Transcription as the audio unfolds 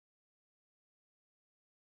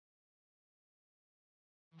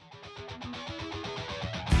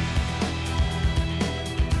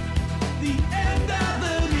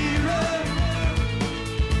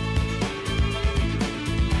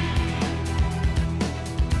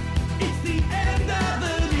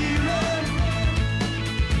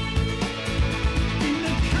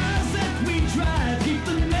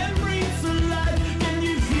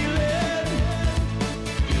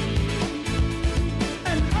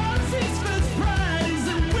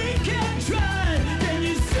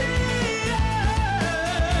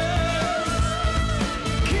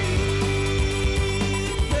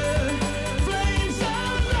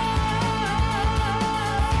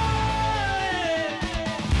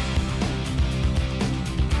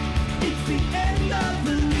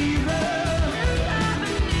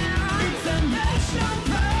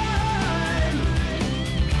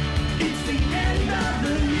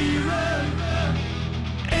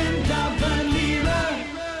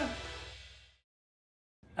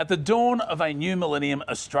At the dawn of a new millennium,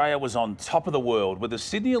 Australia was on top of the world, with the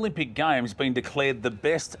Sydney Olympic Games being declared the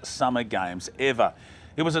best summer games ever.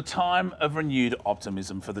 It was a time of renewed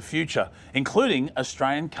optimism for the future, including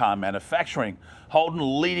Australian car manufacturing.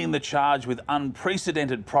 Holden leading the charge with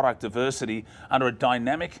unprecedented product diversity under a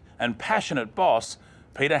dynamic and passionate boss,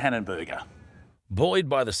 Peter Hannenberger. Buoyed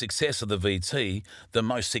by the success of the VT, the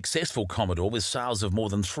most successful Commodore with sales of more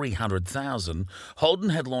than 300,000, Holden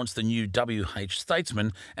had launched the new WH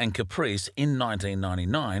Statesman and Caprice in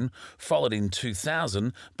 1999, followed in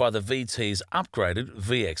 2000 by the VT's upgraded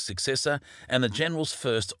VX successor and the General's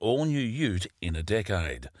first all-new ute in a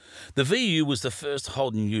decade. The VU was the first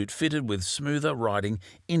Holden ute fitted with smoother riding,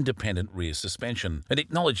 independent rear suspension, an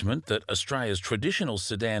acknowledgement that Australia's traditional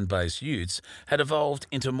sedan-based utes had evolved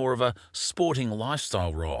into more of a sporting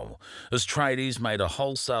lifestyle role, as tradies made a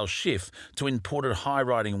wholesale shift to imported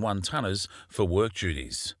high-riding one-tonners for work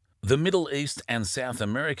duties. The Middle East and South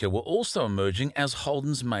America were also emerging as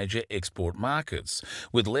Holden's major export markets,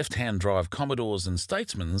 with left-hand drive Commodores and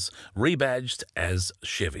Statesmans rebadged as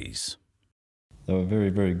Chevys. They were very,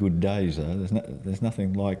 very good days, though. There's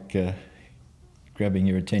nothing like grabbing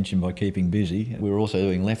your attention by keeping busy. We were also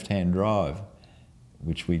doing left-hand drive,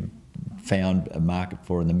 which we found a market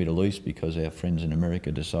for in the Middle East because our friends in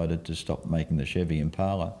America decided to stop making the Chevy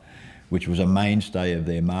Impala, which was a mainstay of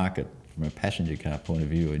their market from a passenger car point of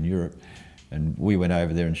view in Europe. And we went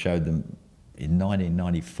over there and showed them in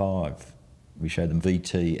 1995, we showed them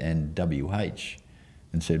VT and WH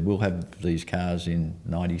and said, we'll have these cars in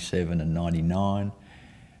 97 and 99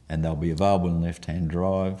 and they'll be available in left-hand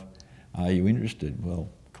drive. Are you interested? Well,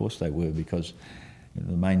 of course they were, because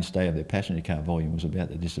the mainstay of their passenger car volume was about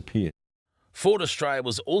to disappear. Ford Australia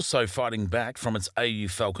was also fighting back from its AU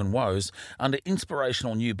Falcon woes under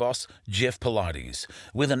inspirational new boss Jeff Pilates,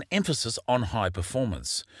 with an emphasis on high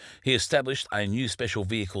performance. He established a new special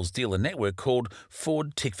vehicles dealer network called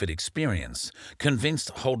Ford Tickford Experience, convinced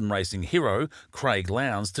Holden racing hero Craig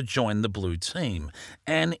Lowndes to join the Blue Team,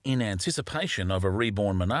 and in anticipation of a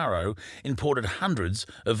reborn Monaro, imported hundreds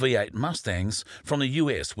of V8 Mustangs from the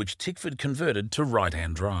US, which Tickford converted to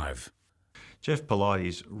right-hand drive. Jeff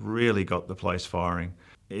Pilates really got the place firing.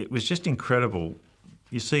 It was just incredible.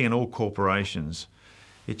 You see in all corporations,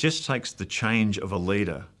 it just takes the change of a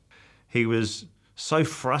leader. He was so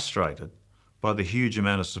frustrated by the huge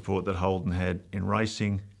amount of support that Holden had in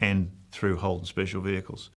racing and through Holden Special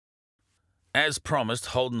Vehicles. As promised,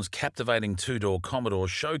 Holden's captivating two-door Commodore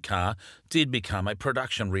show car did become a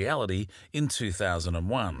production reality in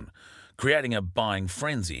 2001. Creating a buying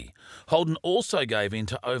frenzy, Holden also gave in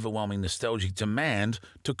to overwhelming nostalgic demand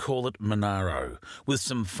to call it Monaro, with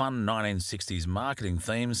some fun 1960s marketing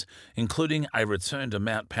themes, including a return to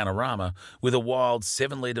Mount Panorama with a wild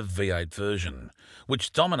 7-litre V8 version,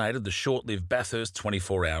 which dominated the short-lived Bathurst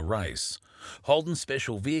 24-hour race. Holden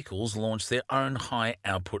Special Vehicles launched their own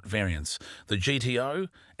high-output variants, the GTO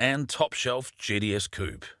and top-shelf GTS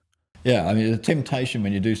Coupe. Yeah, I mean, the temptation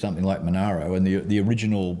when you do something like Monaro, and the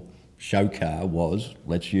original show car was,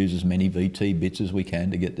 let's use as many VT bits as we can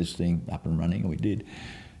to get this thing up and running, and we did.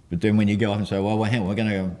 But then when you go off and say, well, hang on, we're going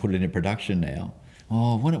to go put it in production now.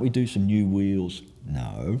 Oh, why don't we do some new wheels?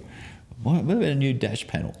 No. What about a new dash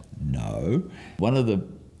panel? No. One of the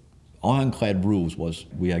ironclad rules was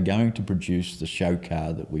we are going to produce the show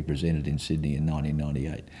car that we presented in Sydney in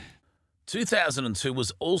 1998. 2002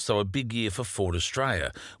 was also a big year for Ford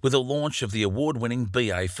Australia, with the launch of the award-winning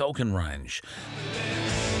BA Falcon range.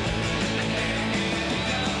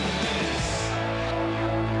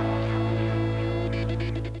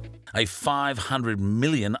 A $500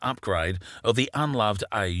 million upgrade of the unloved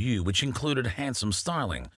AU, which included handsome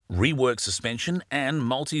styling, reworked suspension and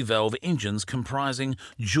multi-valve engines comprising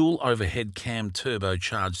dual overhead cam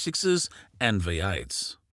turbocharged 6s and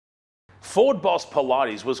V8s. Ford boss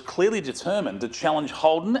Pilates was clearly determined to challenge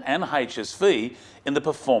Holden and HSV in the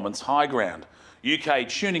performance high ground. UK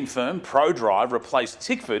tuning firm ProDrive replaced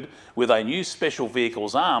Tickford with a new special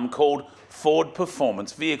vehicles arm called Ford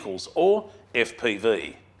Performance Vehicles, or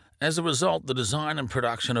FPV. As a result, the design and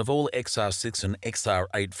production of all XR6 and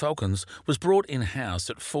XR8 Falcons was brought in-house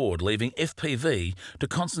at Ford, leaving FPV to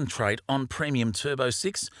concentrate on premium Turbo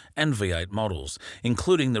 6 and V8 models,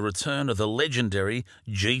 including the return of the legendary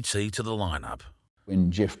GT to the lineup.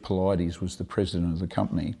 When Jeff Pilates was the president of the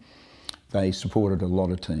company, they supported a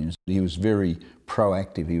lot of teams. He was very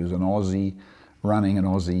proactive. He was an Aussie, running an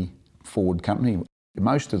Aussie Ford company.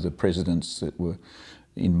 Most of the presidents that were,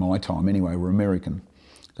 in my time anyway, were American.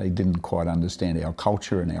 They didn't quite understand our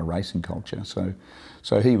culture and our racing culture.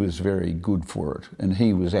 So he was very good for it. And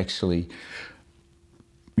he was actually,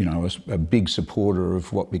 you know, a big supporter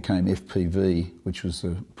of what became FPV, which was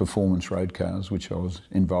the performance road cars, which I was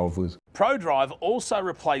involved with. ProDrive also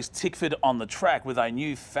replaced Tickford on the track with a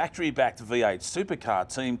new factory-backed V8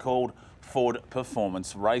 supercar team called Ford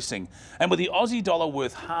Performance Racing. And with the Aussie dollar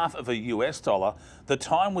worth half of a US dollar, the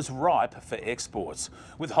time was ripe for exports,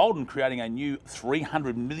 with Holden creating a new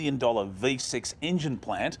 $300 million V6 engine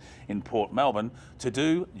plant in Port Melbourne to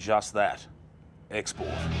do just that, export.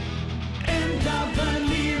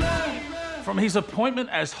 From his appointment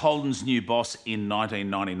as Holden's new boss in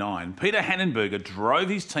 1999, Peter Hannenberger drove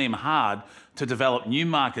his team hard to develop new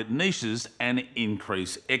market niches and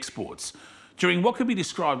increase exports. During what could be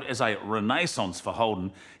described as a renaissance for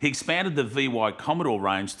Holden, he expanded the VT Commodore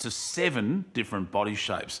range to 7 different body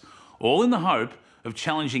shapes, all in the hope of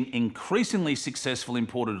challenging increasingly successful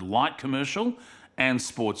imported light commercial and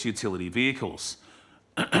sports utility vehicles.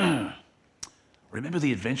 Remember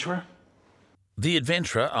the Adventurer? The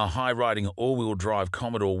Adventurer, a high-riding all-wheel drive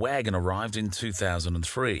Commodore wagon, arrived in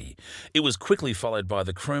 2003. It was quickly followed by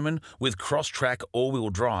the Crewman with cross-track all-wheel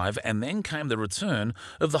drive, and then came the return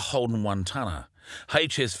of the Holden one-tonner.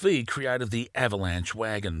 HSV created the Avalanche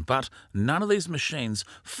wagon, but none of these machines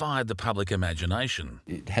fired the public imagination.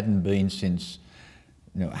 It hadn't been since,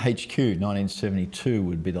 HQ 1972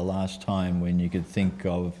 would be the last time when you could think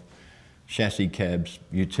of chassis cabs,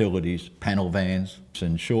 utilities, panel vans,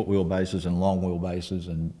 and short wheelbases and long wheelbases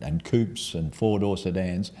and coupes and four-door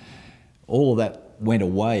sedans. All of that went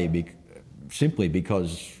away simply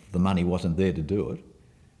because the money wasn't there to do it.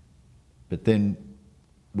 But then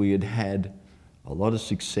we had had a lot of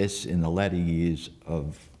success in the latter years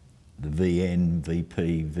of the VN,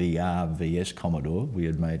 VP, VR, VS Commodore. We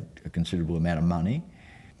had made a considerable amount of money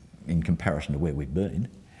in comparison to where we'd been.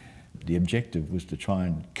 The objective was to try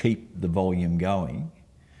and keep the volume going,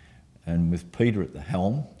 and with Peter at the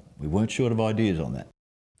helm, we weren't short of ideas on that.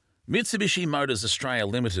 Mitsubishi Motors Australia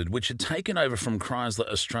Limited, which had taken over from Chrysler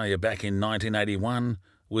Australia back in 1981,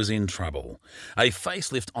 was in trouble. A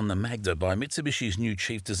facelift on the Magda by Mitsubishi's new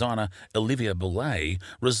chief designer, Olivier Boulay,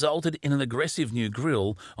 resulted in an aggressive new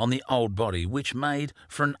grille on the old body, which made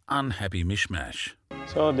for an unhappy mishmash.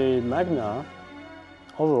 So the Magna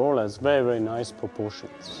overall has very, very nice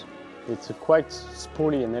proportions. It's quite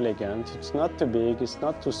sporty and elegant. It's not too big, it's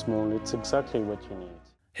not too small, it's exactly what you need.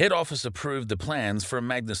 Head office approved the plans for a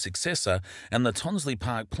Magna successor, and the Tonsley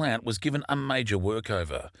Park plant was given a major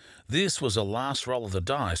workover. This was a last roll of the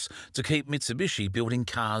dice to keep Mitsubishi building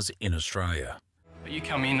cars in Australia. You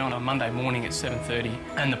come in on a Monday morning at 7:30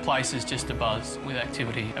 and the place is just abuzz with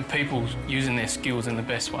activity and people using their skills in the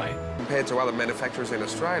best way. Compared to other manufacturers in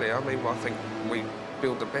Australia, I think we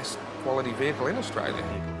build the best quality vehicle in Australia.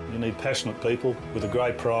 You need passionate people with a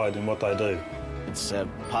great pride in what they do. It's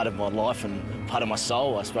part of my life and part of my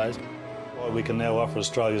soul, I suppose. Why we can now offer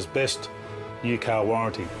Australia's best new car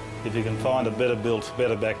warranty. If you can find a better built,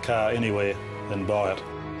 better backed car anywhere, then buy it.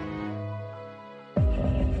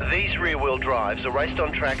 These rear-wheel drives are raced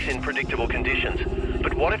on tracks in predictable conditions.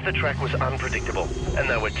 But what if the track was unpredictable and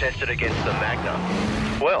they were tested against the Magna?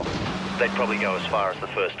 Well, they'd probably go as far as the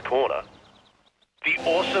first corner. The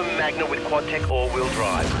awesome Magna with Quad-Tech all-wheel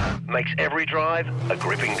drive makes every drive a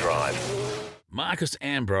gripping drive. Marcus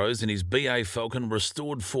Ambrose and his BA Falcon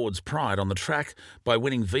restored Ford's pride on the track by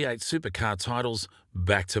winning V8 supercar titles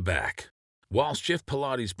back-to-back. Whilst Jeff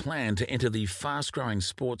Pilates' plan to enter the fast-growing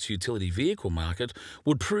sports utility vehicle market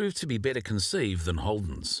would prove to be better conceived than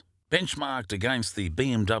Holden's. Benchmarked against the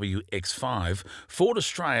BMW X5, Ford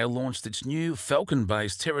Australia launched its new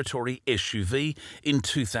Falcon-based Territory SUV in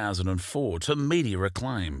 2004 to media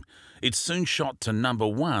acclaim. It soon shot to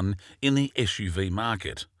 #1 in the SUV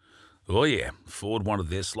market. Oh yeah, Ford wanted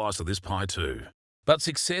their slice of this pie too. But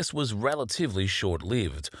success was relatively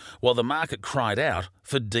short-lived, while the market cried out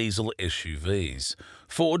for diesel SUVs.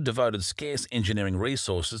 Ford devoted scarce engineering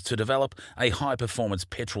resources to develop a high-performance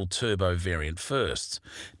petrol turbo variant first.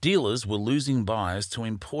 Dealers were losing buyers to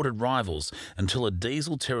imported rivals until a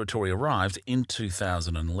diesel territory arrived in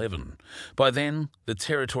 2011. By then, the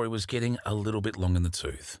territory was getting a little bit long in the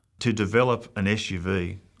tooth. To develop an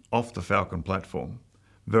SUV off the Falcon platform,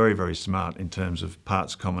 very, very smart in terms of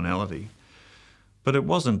parts commonality. But it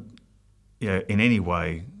wasn't, in any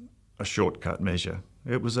way a shortcut measure.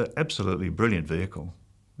 It was an absolutely brilliant vehicle,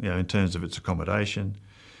 in terms of its accommodation,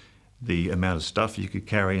 the amount of stuff you could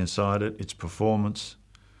carry inside it, its performance.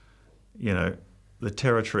 The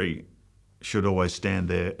territory should always stand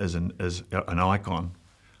there as an icon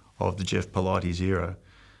of the Jeff Polites era,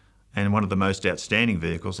 and one of the most outstanding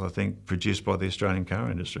vehicles, I think, produced by the Australian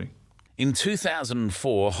car industry. In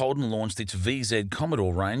 2004, Holden launched its VT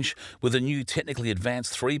Commodore range with a new technically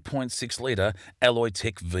advanced 3.6-litre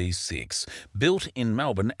Alloytech V6, built in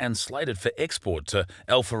Melbourne and slated for export to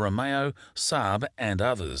Alfa Romeo, Saab and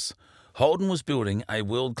others. Holden was building a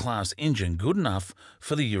world-class engine good enough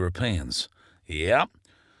for the Europeans. Yep,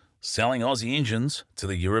 selling Aussie engines to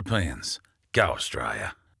the Europeans. Go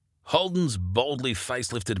Australia. Holden's boldly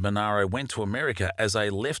facelifted Monaro went to America as a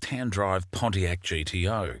left-hand drive Pontiac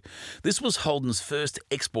GTO. This was Holden's first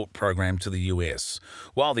export program to the US.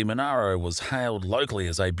 While the Monaro was hailed locally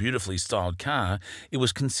as a beautifully styled car, it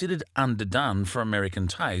was considered underdone for American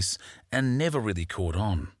tastes and never really caught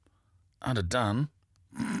on. Underdone?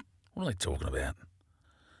 What are they talking about?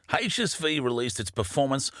 HSV released its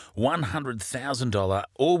performance $100,000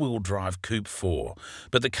 all-wheel drive Coupe 4,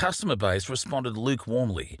 but the customer base responded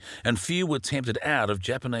lukewarmly, and few were tempted out of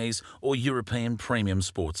Japanese or European premium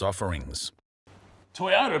sports offerings.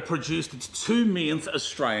 Toyota produced its 2 millionth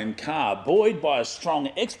Australian car, buoyed by a strong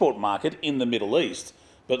export market in the Middle East,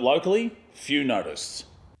 but locally, few noticed.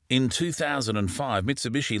 In 2005,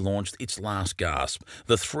 Mitsubishi launched its last gasp,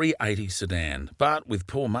 the 380 sedan, but with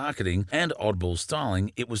poor marketing and oddball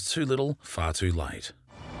styling, it was too little, far too late.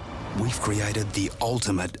 We've created the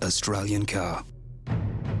ultimate Australian car.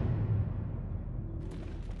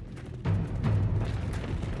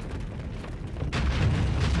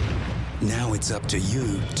 Now it's up to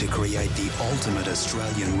you to create the ultimate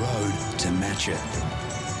Australian road to match it.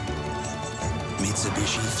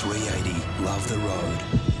 Mitsubishi 380, love the road.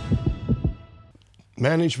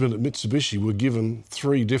 Management at Mitsubishi were given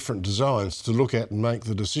 3 different designs to look at and make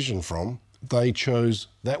the decision from. They chose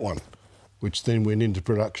that one, which then went into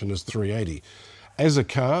production as 380. As a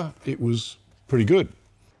car, it was pretty good.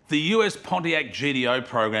 The US Pontiac GTO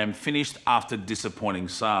program finished after disappointing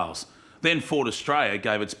sales. Then Ford Australia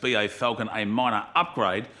gave its BA Falcon a minor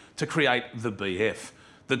upgrade to create the BF.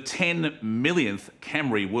 The 10 millionth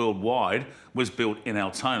Camry worldwide was built in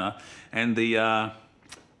Altona, and the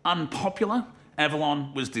unpopular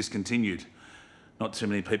Avalon was discontinued. Not too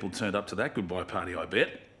many people turned up to that goodbye party, I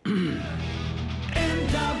bet.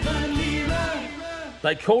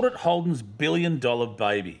 They called it Holden's billion-dollar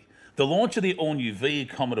baby. The launch of the all-new VT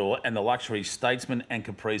Commodore and the luxury Statesman and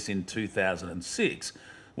Caprice in 2006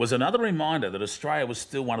 was another reminder that Australia was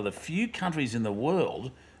still one of the few countries in the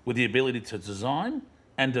world with the ability to design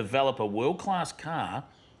and develop a world-class car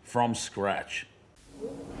from scratch.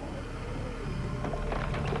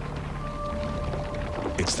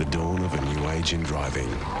 It's the dawn of a new age in driving.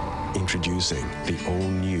 Introducing the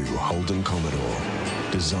all-new Holden Commodore.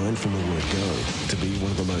 Designed from the word go to be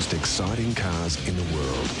one of the most exciting cars in the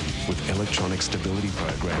world. With electronic stability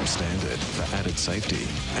program standard for added safety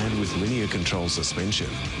and with linear control suspension,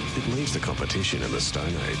 it leaves the competition in the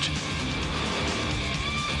Stone Age.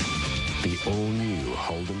 The all-new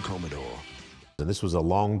Holden Commodore. And this was a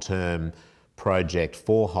long-term project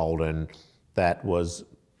for Holden that was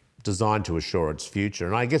designed to assure its future.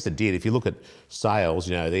 And I guess it did. If you look at sales,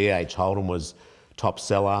 the EH Holden was top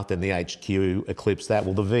seller, then the HQ eclipsed that.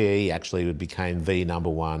 Well, the VE actually became the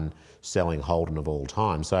 #1 selling Holden of all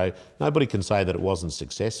time. So nobody can say that it wasn't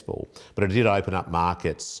successful, but it did open up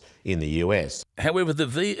markets in the US. However, the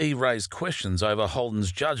VE raised questions over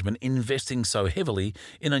Holden's judgment in investing so heavily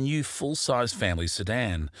in a new full-size family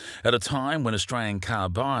sedan, at a time when Australian car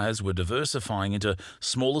buyers were diversifying into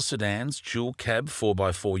smaller sedans, dual-cab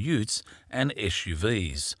 4x4 utes and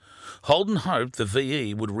SUVs. Holden hoped the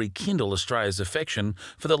VE would rekindle Australia's affection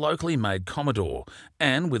for the locally made Commodore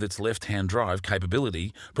and, with its left-hand drive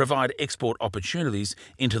capability, provide export opportunities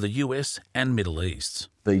into the US and Middle East.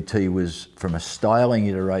 VT was, from a styling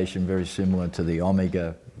iteration, very similar to the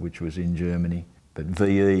Omega, which was in Germany, but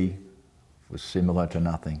VE was similar to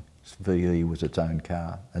nothing. VE was its own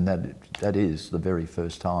car, and that is the very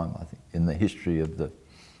first time, I think, in the history of the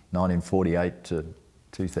 1948 to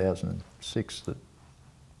 2006 that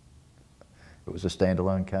it was a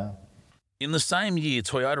standalone car. In the same year,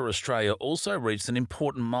 Toyota Australia also reached an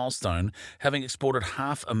important milestone, having exported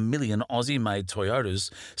 500,000 Aussie-made Toyotas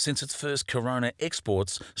since its first Corona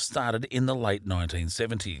exports started in the late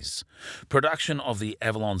 1970s. Production of the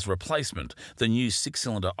Avalon's replacement, the new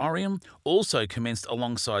six-cylinder Orion, also commenced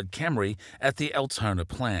alongside Camry at the Altona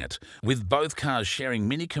plant, with both cars sharing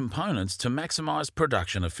many components to maximise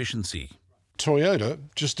production efficiency. Toyota,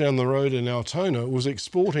 just down the road in Altona, was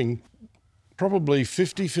exporting probably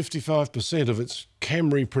 50–55% of its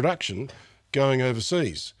Camry production going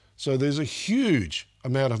overseas. So there's a huge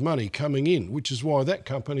amount of money coming in, which is why that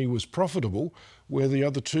company was profitable where the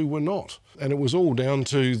other two were not. And it was all down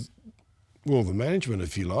to, well, the management,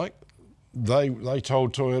 if you like. They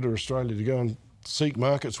told Toyota Australia to go and seek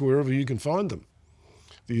markets wherever you can find them.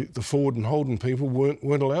 The Ford and Holden people weren't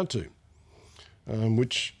allowed to,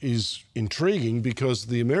 which is intriguing because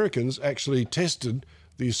the Americans actually tested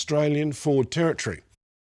the Australian Ford territory.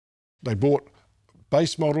 They bought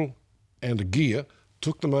base model and a gear,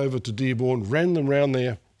 took them over to Dearborn, ran them round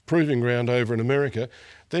their proving ground over in America,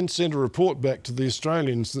 then sent a report back to the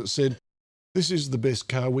Australians that said, this is the best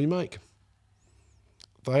car we make.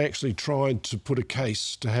 They actually tried to put a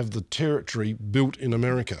case to have the territory built in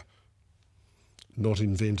America, not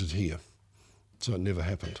invented here. So it never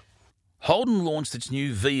happened. Holden launched its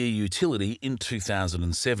new VE utility in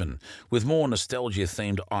 2007, with more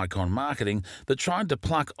nostalgia-themed icon marketing that tried to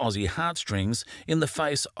pluck Aussie heartstrings in the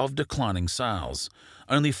face of declining sales.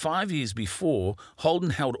 Only 5 years before,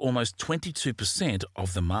 Holden held almost 22%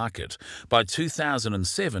 of the market. By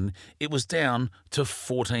 2007, it was down to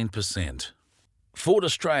 14%. Ford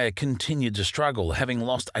Australia continued to struggle, having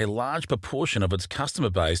lost a large proportion of its customer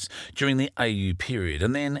base during the AU period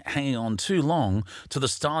and then hanging on too long to the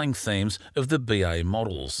styling themes of the BA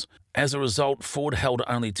models. As a result, Ford held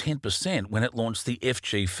only 10% when it launched the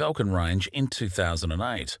FG Falcon range in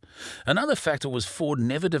 2008. Another factor was Ford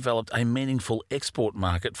never developed a meaningful export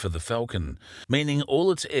market for the Falcon, meaning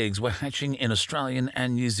all its eggs were hatching in Australian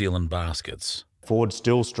and New Zealand baskets. Ford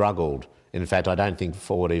still struggled. In fact, I don't think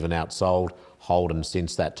Ford even outsold Holden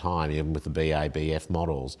since that time, even with the BA, BF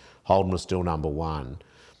models. Holden was still number one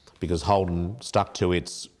because Holden stuck to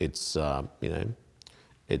its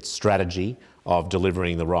strategy of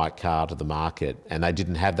delivering the right car to the market, and they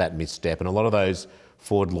didn't have that misstep. And a lot of those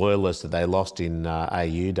Ford loyalists that they lost in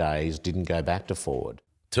AU days didn't go back to Ford.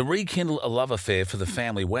 To rekindle a love affair for the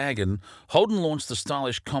family wagon, Holden launched the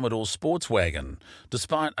stylish Commodore sports wagon.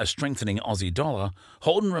 Despite a strengthening Aussie dollar,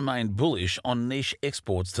 Holden remained bullish on niche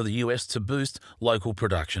exports to the US to boost local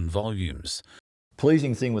production volumes.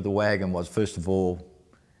 Pleasing thing with the wagon was, first of all,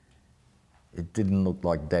 it didn't look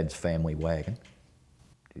like Dad's family wagon.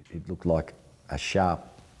 It looked like a sharp,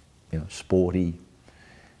 sporty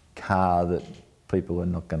car that people are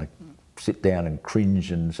not going to sit down and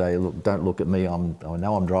cringe and say, look, don't look at me, I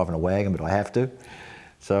know I'm driving a wagon, but I have to.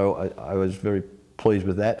 So I was very pleased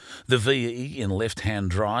with that. The VE in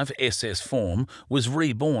left-hand drive SS form was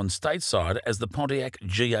reborn stateside as the Pontiac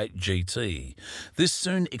G8 GT. This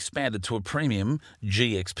soon expanded to a premium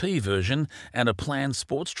GXP version and a planned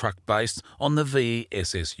sports truck based on the VE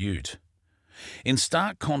SS Ute. In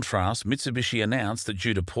stark contrast, Mitsubishi announced that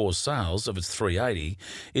due to poor sales of its 380,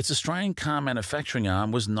 its Australian car manufacturing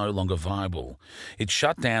arm was no longer viable. It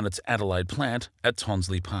shut down its Adelaide plant at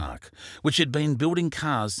Tonsley Park, which had been building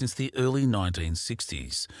cars since the early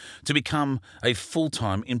 1960s, to become a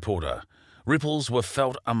full-time importer. Ripples were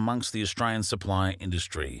felt amongst the Australian supply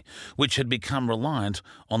industry, which had become reliant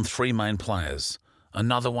on three main players.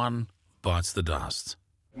 Another one bites the dust.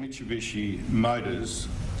 Mitsubishi Motors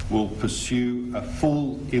will pursue a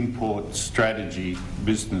full import strategy,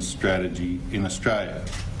 business strategy in Australia,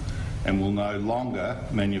 and will no longer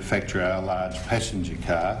manufacture our large passenger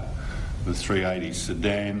car, the 380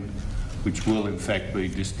 sedan, which will in fact be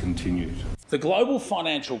discontinued. The global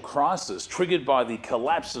financial crisis triggered by the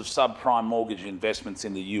collapse of subprime mortgage investments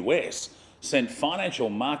in the US sent financial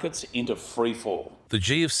markets into freefall. The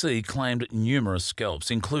GFC claimed numerous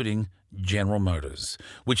scalps, including General Motors,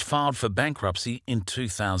 which filed for bankruptcy in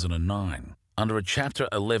 2009. Under a Chapter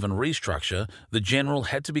 11 restructure, the General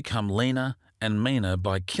had to become leaner and meaner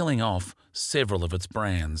by killing off several of its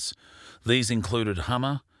brands. These included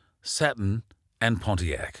Hummer, Saturn and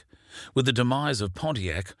Pontiac. With the demise of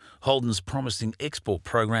Pontiac, Holden's promising export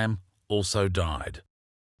program also died.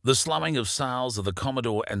 The slumming of sales of the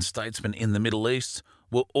Commodore and Statesman in the Middle East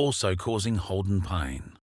were also causing Holden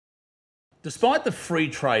pain. Despite the free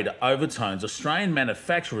trade overtones, Australian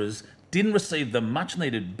manufacturers didn't receive the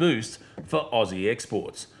much-needed boost for Aussie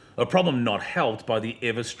exports, a problem not helped by the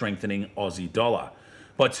ever-strengthening Aussie dollar.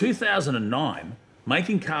 By 2009,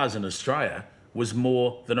 making cars in Australia was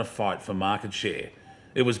more than a fight for market share.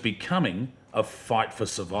 It was becoming a fight for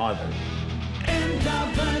survival.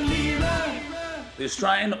 The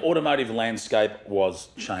Australian automotive landscape was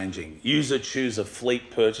changing. User-chooser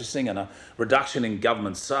fleet purchasing and a reduction in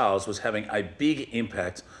government sales was having a big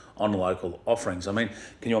impact on local offerings. I mean,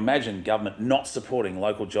 can you imagine government not supporting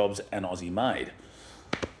local jobs and Aussie made?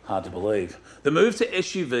 Hard to believe. The move to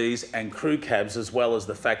SUVs and crew cabs, as well as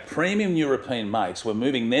the fact premium European makes were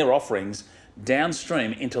moving their offerings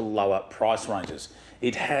downstream into lower price ranges.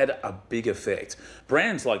 It had a big effect.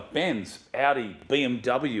 Brands like Benz, Audi,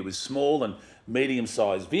 BMW with small and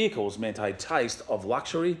medium-sized vehicles meant a taste of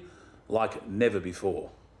luxury like never before.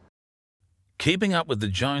 Keeping up with the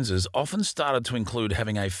Joneses often started to include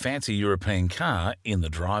having a fancy European car in the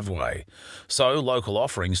driveway. So local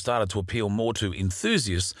offerings started to appeal more to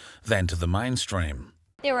enthusiasts than to the mainstream.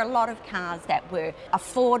 There were a lot of cars that were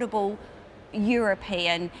affordable,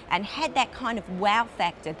 European, and had that kind of wow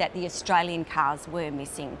factor that the Australian cars were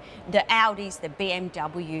missing. The Audis, the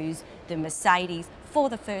BMWs, the Mercedes, for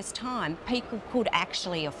the first time, people could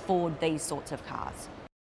actually afford these sorts of cars.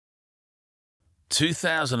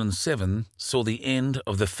 2007 saw the end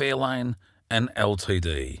of the Fairlane and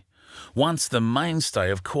LTD, once the mainstay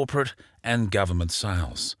of corporate and government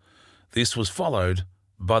sales. This was followed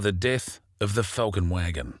by the death of the Falcon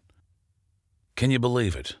wagon. Can you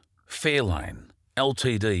believe it? Fairlane,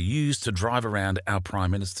 LTD used to drive around our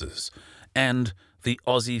Prime Ministers, and the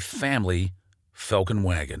Aussie family Falcon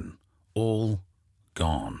wagon, all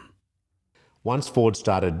gone. Once Ford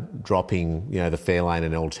started dropping, the Fairlane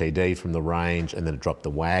and LTD from the range, and then it dropped the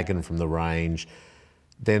wagon from the range,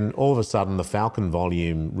 then all of a sudden the Falcon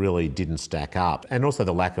volume really didn't stack up, and also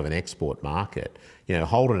the lack of an export market.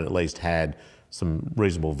 Holden at least had some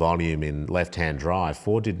reasonable volume in left-hand drive.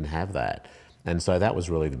 Ford didn't have that. And so that was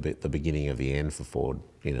really the beginning of the end for Ford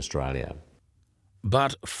in Australia.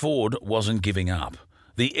 But Ford wasn't giving up.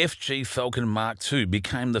 The FG Falcon Mark II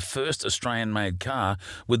became the first Australian-made car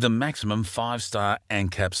with the maximum 5-star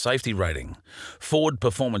ANCAP safety rating. Ford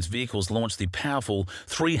Performance Vehicles launched the powerful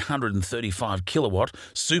 335 kilowatt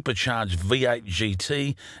supercharged V8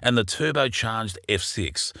 GT and the turbocharged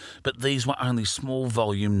F6, but these were only small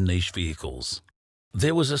volume niche vehicles.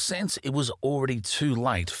 There was a sense it was already too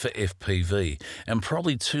late for FPV and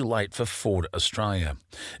probably too late for Ford Australia.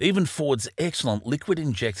 Even Ford's excellent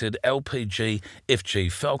liquid-injected LPG FG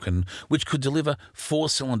Falcon, which could deliver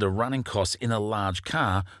 4-cylinder running costs in a large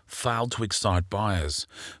car, failed to excite buyers.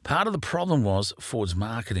 Part of the problem was Ford's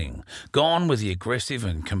marketing, gone with the aggressive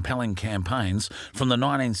and compelling campaigns from the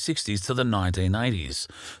 1960s to the 1980s.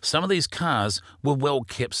 Some of these cars were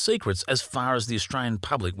well-kept secrets as far as the Australian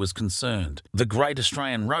public was concerned. The great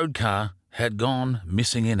Australian road car had gone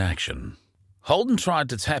missing in action. Holden tried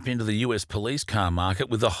to tap into the US police car market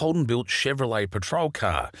with the Holden-built Chevrolet patrol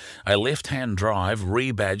car, a left-hand drive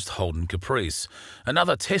rebadged Holden Caprice,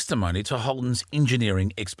 another testimony to Holden's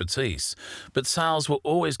engineering expertise. But sales were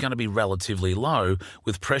always going to be relatively low,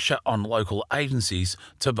 with pressure on local agencies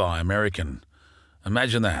to buy American.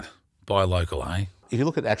 Imagine that, buy local, eh? If you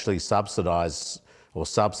look at actually subsidies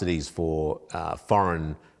for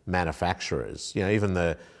foreign manufacturers, even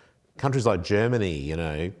the countries like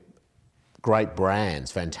Germany, great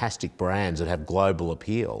brands, fantastic brands that have global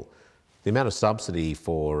appeal. The amount of subsidy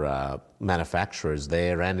for manufacturers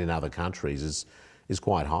there and in other countries is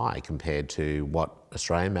quite high compared to what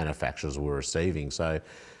Australian manufacturers were receiving. So,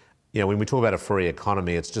 when we talk about a free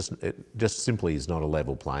economy, it just simply is not a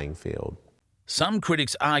level playing field. Some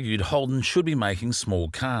critics argued Holden should be making small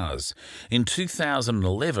cars. In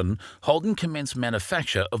 2011, Holden commenced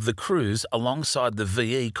manufacture of the Cruise alongside the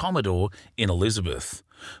VT Commodore in Elizabeth.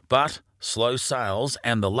 But slow sales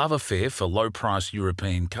and the love affair for low-priced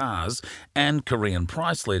European cars and Korean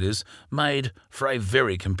price leaders made for a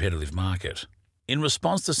very competitive market. In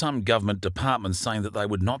response to some government departments saying that they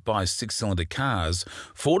would not buy 6-cylinder cars,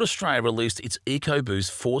 Ford Australia released its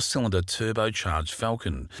EcoBoost 4-cylinder turbocharged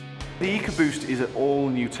Falcon. The EcoBoost is an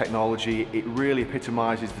all-new technology. It really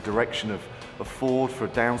epitomises the direction of Ford for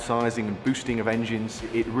downsizing and boosting of engines.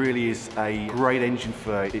 It really is a great engine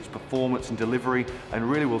for its performance and delivery, and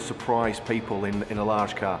really will surprise people in a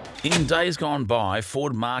large car. In days gone by,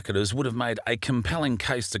 Ford marketers would have made a compelling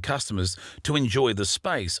case to customers to enjoy the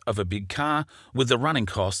space of a big car with the running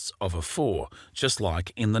costs of a 4, just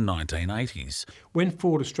like in the 1980s. When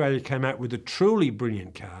Ford Australia came out with a truly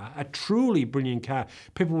brilliant car,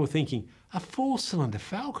 people were thinking, a 4-cylinder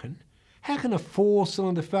Falcon? How can a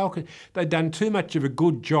four-cylinder Falcon... They'd done too much of a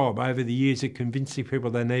good job over the years of convincing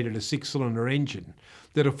people they needed a six-cylinder engine,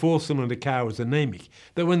 that a four-cylinder car was anemic,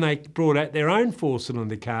 that when they brought out their own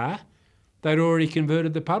four-cylinder car, they'd already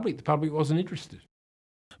converted the public. The public wasn't interested.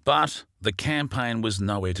 But the campaign was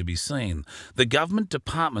nowhere to be seen. The government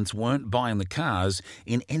departments weren't buying the cars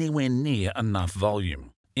in anywhere near enough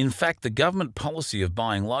volume. In fact, the government policy of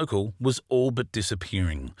buying local was all but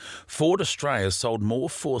disappearing. Ford Australia sold more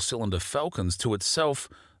four-cylinder Falcons to itself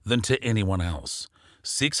than to anyone else.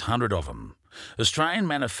 600 of them. Australian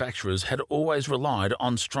manufacturers had always relied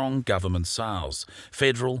on strong government sales,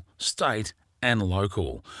 federal, state and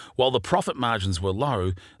local. While the profit margins were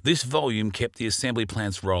low, this volume kept the assembly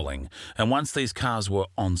plants rolling, and once these cars were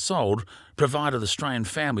on-sold, provided Australian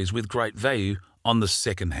families with great value on the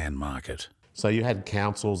second-hand market. So you had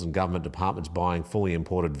councils and government departments buying fully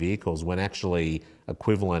imported vehicles when actually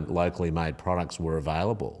equivalent locally made products were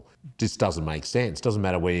available. This doesn't make sense. It doesn't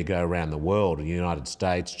matter where you go around the world, the United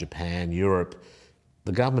States, Japan, Europe,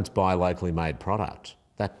 the governments buy locally made product.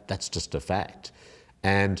 That's just a fact.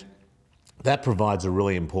 And that provides a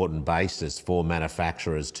really important basis for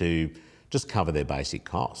manufacturers to just cover their basic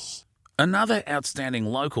costs. Another outstanding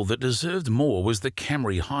local that deserved more was the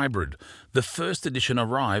Camry Hybrid. The first edition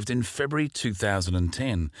arrived in February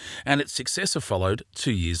 2010, and its successor followed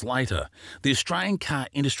 2 years later. The Australian car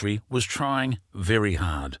industry was trying very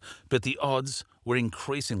hard, but the odds were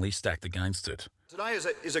increasingly stacked against it. Today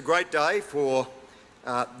is a great day for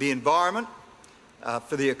the environment,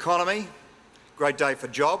 for the economy, great day for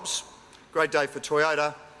jobs, great day for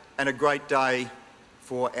Toyota, and a great day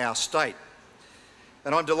for our state.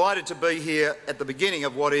 And I'm delighted to be here at the beginning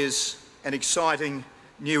of what is an exciting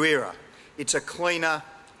new era. It's a cleaner,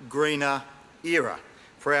 greener era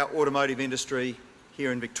for our automotive industry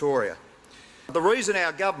here in Victoria. The reason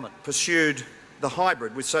our government pursued the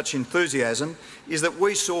hybrid with such enthusiasm is that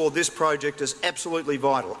we saw this project as absolutely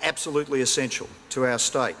vital, absolutely essential to our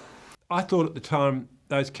state. I thought at the time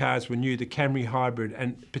those cars were new. The Camry Hybrid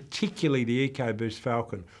and particularly the EcoBoost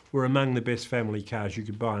Falcon were among the best family cars you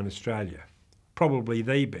could buy in Australia. Probably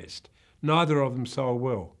the best. Neither of them sold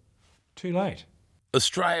well. Too late.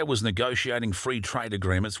 Australia was negotiating free trade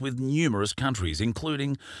agreements with numerous countries,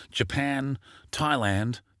 including Japan,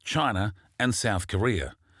 Thailand, China and South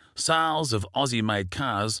Korea. Sales of Aussie-made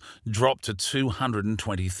cars dropped to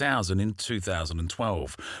 220,000 in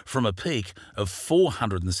 2012, from a peak of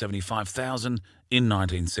 475,000 in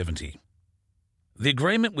 1970. The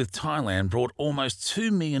agreement with Thailand brought almost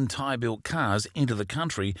 2 million Thai-built cars into the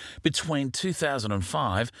country between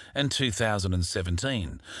 2005 and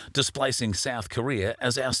 2017, displacing South Korea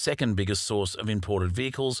as our second biggest source of imported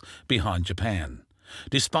vehicles behind Japan.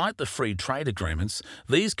 Despite the free trade agreements,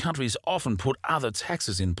 these countries often put other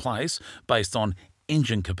taxes in place based on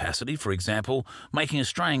engine capacity, for example, making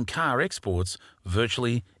Australian car exports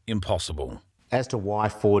virtually impossible. As to why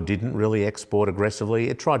Ford didn't really export aggressively,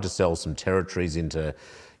 it tried to sell some territories into,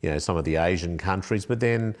 some of the Asian countries, but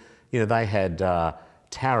then, they had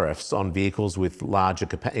tariffs on vehicles with larger,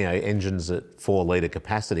 engines at 4-litre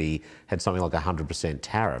capacity had something like 100%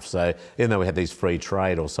 tariff. So even though we had these free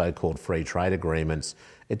trade or so-called free trade agreements,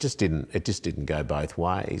 it just didn't go both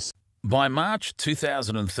ways. By March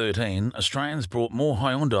 2013, Australians brought more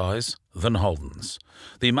Hyundais than Holdens.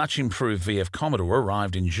 The much-improved VF Commodore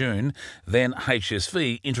arrived in June, then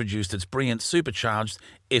HSV introduced its brilliant supercharged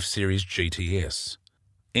F-Series GTS.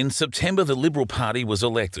 In September, the Liberal Party was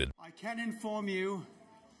elected. I can inform you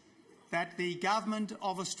that the Government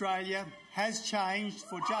of Australia has changed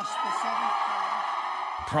for just the 7th time,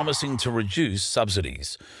 promising to reduce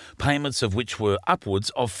subsidies, payments of which were upwards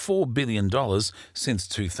of $4 billion since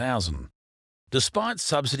 2000. Despite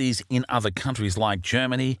subsidies in other countries like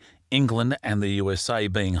Germany, England and the USA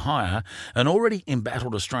being higher, an already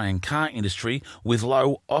embattled Australian car industry with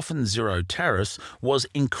low, often zero tariffs was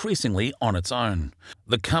increasingly on its own.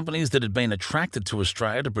 The companies that had been attracted to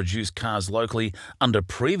Australia to produce cars locally under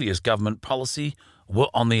previous government policy were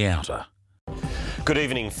on the outer. Good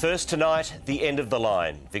evening. First tonight, the end of the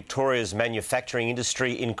line. Victoria's manufacturing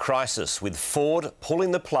industry in crisis, with Ford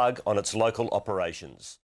pulling the plug on its local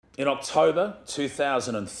operations. In October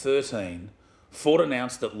 2013, Ford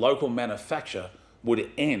announced that local manufacture would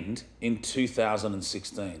end in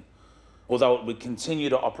 2016, although it would continue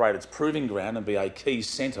to operate its proving ground and be a key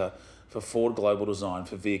centre for Ford global design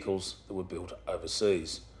for vehicles that were built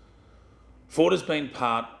overseas. Ford has been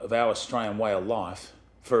part of our Australian way of life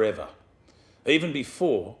forever, even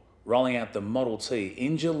before rolling out the Model T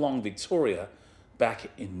in Geelong, Victoria, back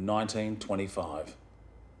in 1925.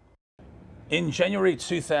 In January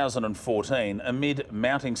 2014, amid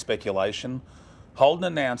mounting speculation, Holden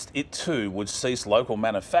announced it too would cease local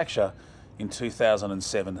manufacture in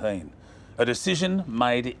 2017, a decision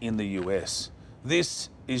made in the US. This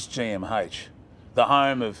is GMH, the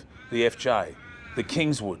home of the FJ, the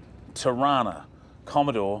Kingswood, Tirana,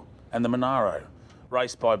 Commodore and the Monaro,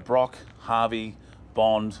 raced by Brock, Harvey,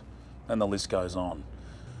 Bond, and the list goes on.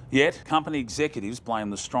 Yet, company executives blame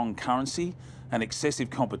the strong currency and excessive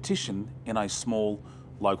competition in a small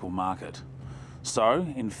local market. So,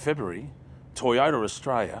 in February, Toyota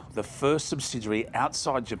Australia, the first subsidiary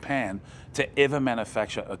outside Japan to ever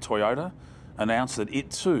manufacture a Toyota, announced that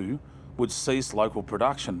it too would cease local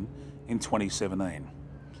production in 2017.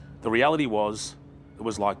 The reality was, it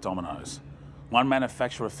was like dominoes. One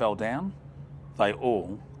manufacturer fell down, they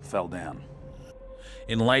all fell down.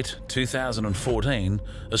 In late 2014,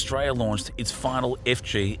 Australia launched its final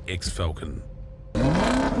FG X Falcon.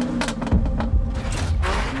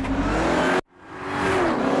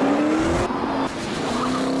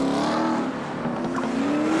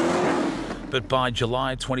 But by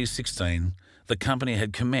July 2016, the company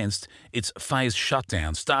had commenced its phased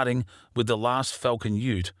shutdown, starting with the last Falcon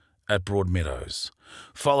Ute at Broadmeadows,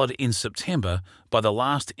 followed in September by the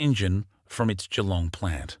last engine from its Geelong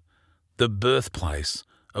plant, the birthplace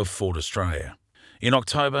of Ford Australia. In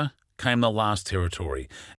October came the last Territory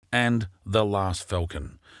and the last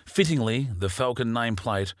Falcon. Fittingly, the Falcon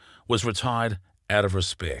nameplate was retired out of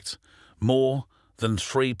respect. More than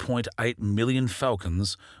 3.8 million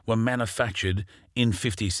Falcons were manufactured in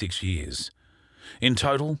 56 years. In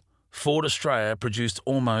total, Ford Australia produced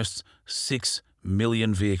almost 6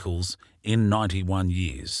 million vehicles in 91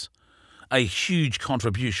 years, a huge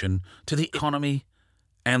contribution to the economy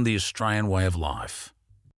and the Australian way of life.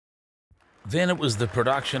 Then it was the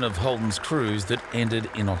production of Holden's Cruise that ended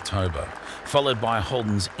in October, followed by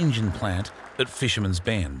Holden's engine plant at Fisherman's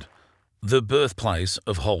Bend, the birthplace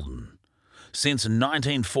of Holden. Since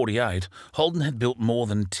 1948, Holden had built more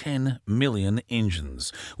than 10 million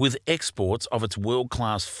engines, with exports of its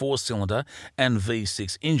world-class four-cylinder and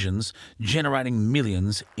V6 engines generating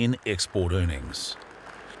millions in export earnings.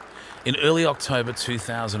 In early October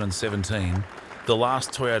 2017, the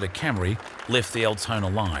last Toyota Camry left the Altona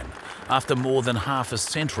line after more than half a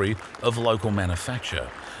century of local manufacture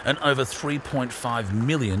and over 3.5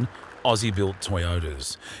 million Aussie-built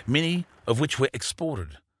Toyotas, many of which were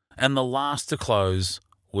exported. And the last to close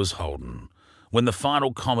was Holden, when the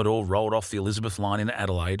final Commodore rolled off the Elizabeth line in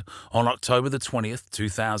Adelaide on October the 20th,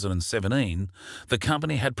 2017, the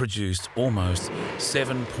company had produced almost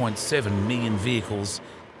 7.7 million vehicles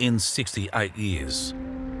in 68 years.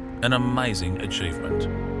 An amazing achievement.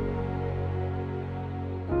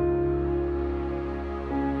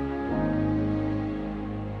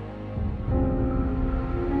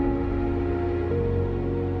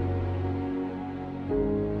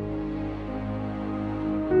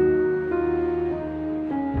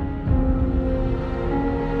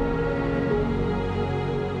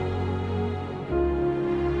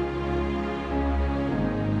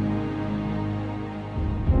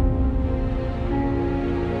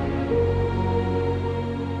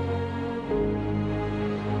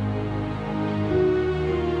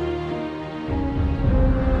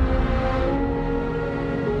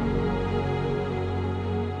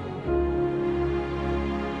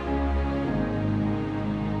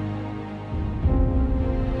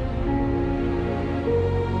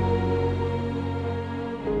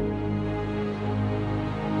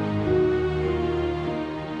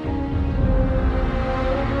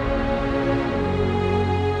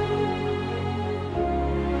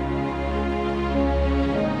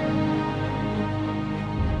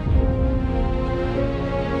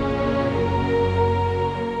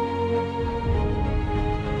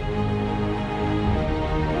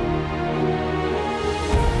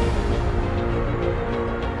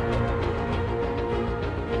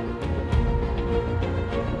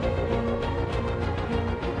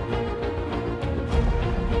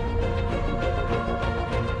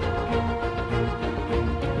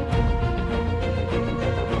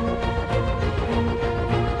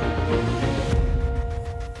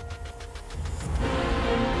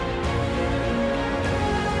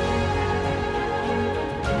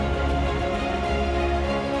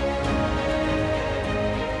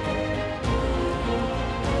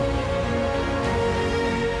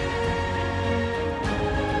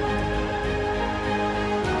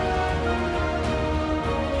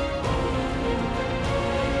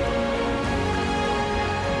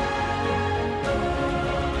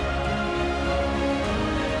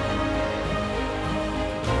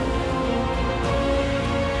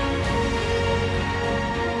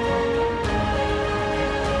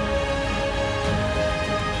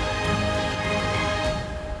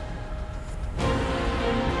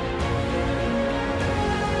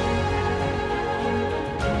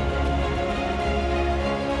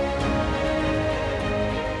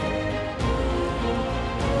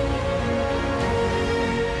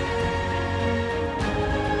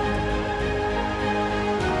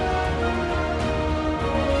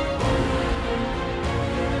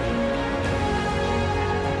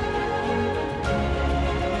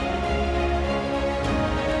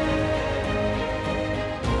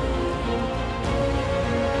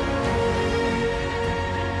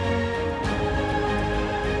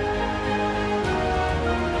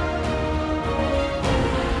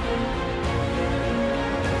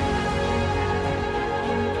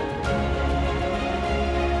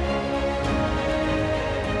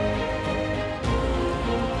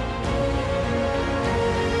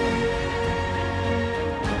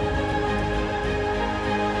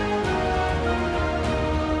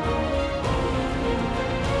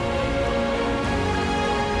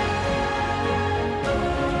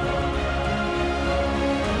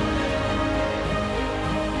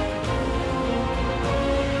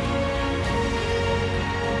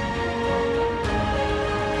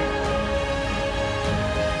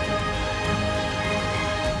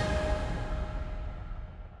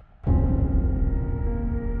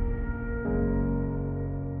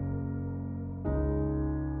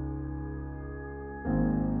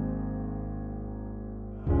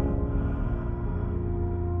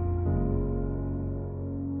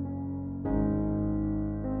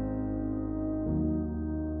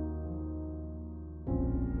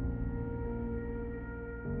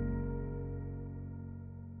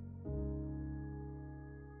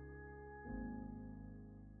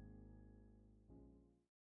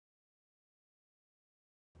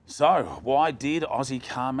 So, why did Aussie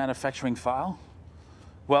car manufacturing fail?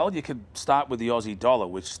 Well, you could start with the Aussie dollar,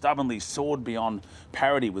 which stubbornly soared beyond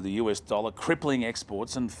parity with the US dollar, crippling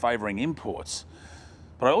exports and favouring imports.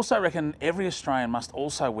 But I also reckon every Australian must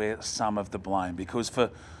also wear some of the blame, because for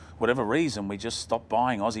whatever reason, we just stopped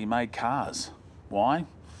buying Aussie-made cars. Why?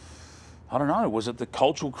 I don't know. Was it the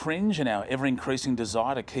cultural cringe and our ever-increasing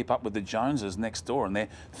desire to keep up with the Joneses next door and their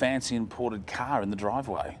fancy imported car in the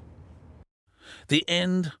driveway? The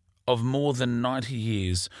end of more than 90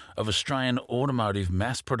 years of Australian automotive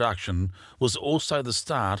mass production was also the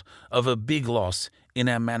start of a big loss in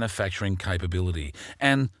our manufacturing capability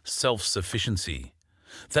and self-sufficiency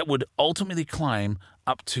that would ultimately claim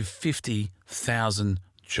up to 50,000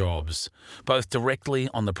 jobs, both directly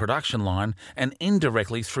on the production line and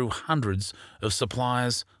indirectly through hundreds of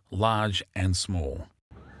suppliers, large and small.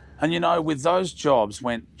 And you know, with those jobs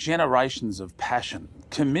went generations of passion,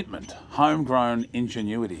 commitment, homegrown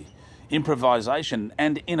ingenuity, improvisation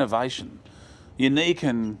and innovation, unique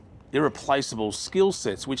and irreplaceable skill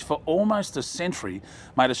sets which for almost a century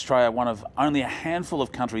made Australia one of only a handful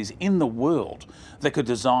of countries in the world that could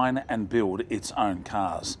design and build its own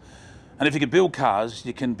cars. And if you can build cars,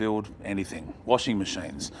 you can build anything. Washing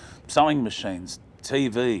machines, sewing machines,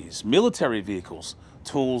 TVs, military vehicles,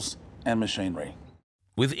 tools and machinery.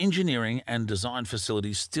 With engineering and design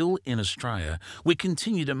facilities still in Australia, we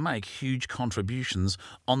continue to make huge contributions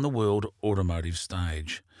on the world automotive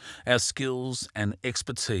stage. Our skills and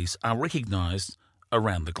expertise are recognised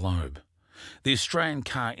around the globe. The Australian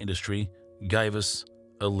car industry gave us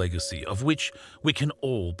a legacy of which we can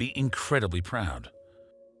all be incredibly proud.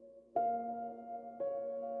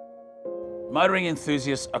 Motoring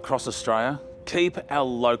enthusiasts across Australia, keep our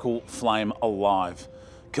local flame alive.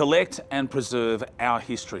 Collect and preserve our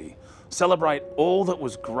history. Celebrate all that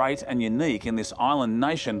was great and unique in this island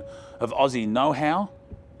nation of Aussie know-how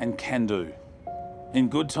and can-do. In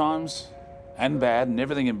good times and bad and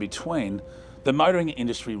everything in between, the motoring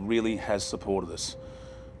industry really has supported us.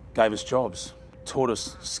 Gave us jobs, taught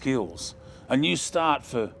us skills, a new start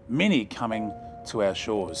for many coming to our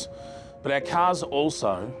shores. But our cars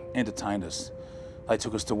also entertained us. They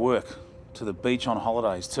took us to work, to the beach on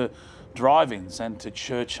holidays, to drive-ins and to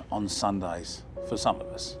church on Sundays for some of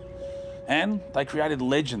us. And they created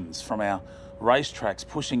legends from our racetracks,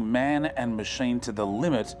 pushing man and machine to the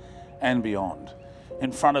limit and beyond,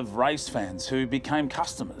 in front of race fans who became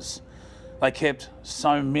customers. They kept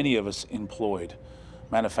so many of us employed,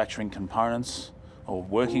 manufacturing components or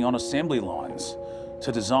working on assembly lines,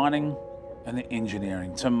 to designing and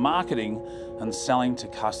engineering, to marketing and selling to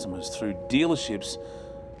customers through dealerships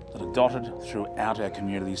that are dotted throughout our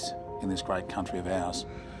communities in this great country of ours,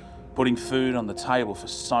 putting food on the table for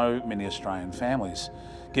so many Australian families,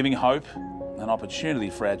 giving hope and opportunity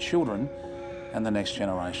for our children and the next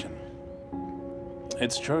generation.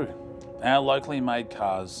 It's true, our locally made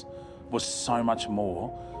cars were so much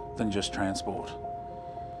more than just transport.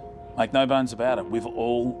 Make no bones about it, we've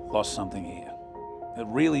all lost something here. It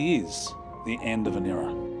really is the end of an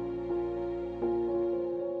era.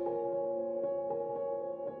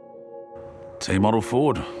 T-Model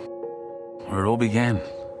Ford, where it all began.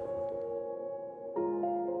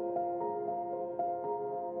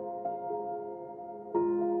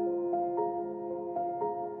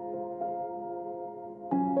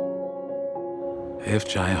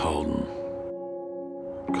 FJ Holden,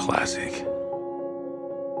 classic.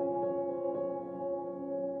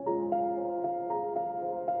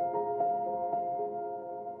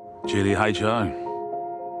 GTO.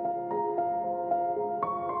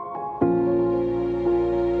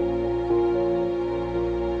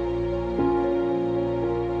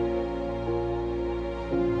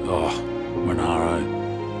 Oh, Monaro.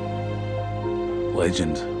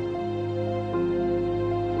 Legend.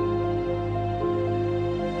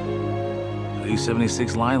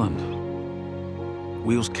 E76 Leyland.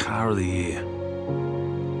 Wheels Car of the Year.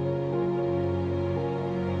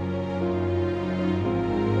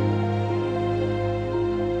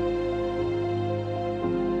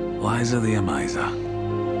 Laser the Amazer.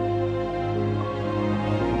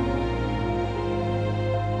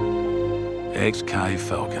 XK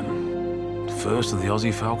Falcon. First of the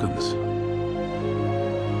Aussie Falcons.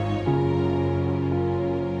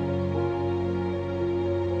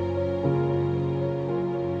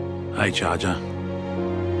 Hey Charger.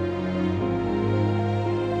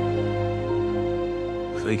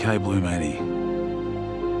 VK Blue Mani.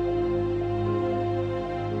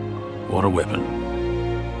 What a weapon.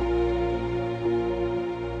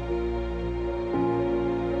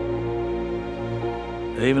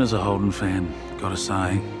 Even as a Holden fan, gotta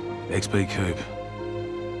say, XB Coupe.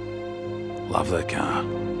 Love that car.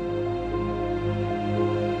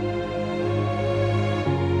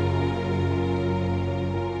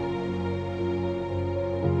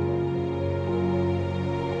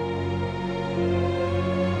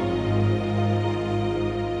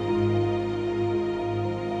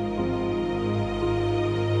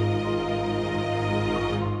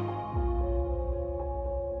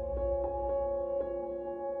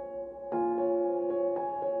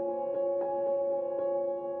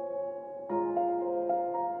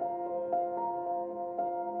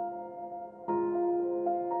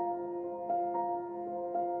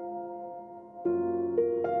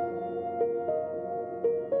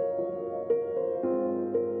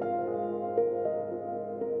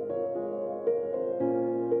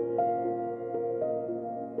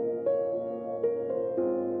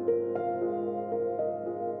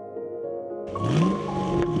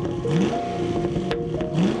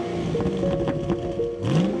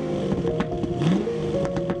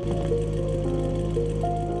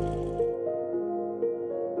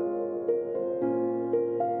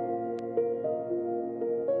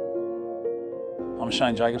 I'm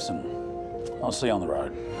Shane Jacobson. I'll see you on the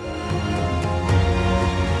road.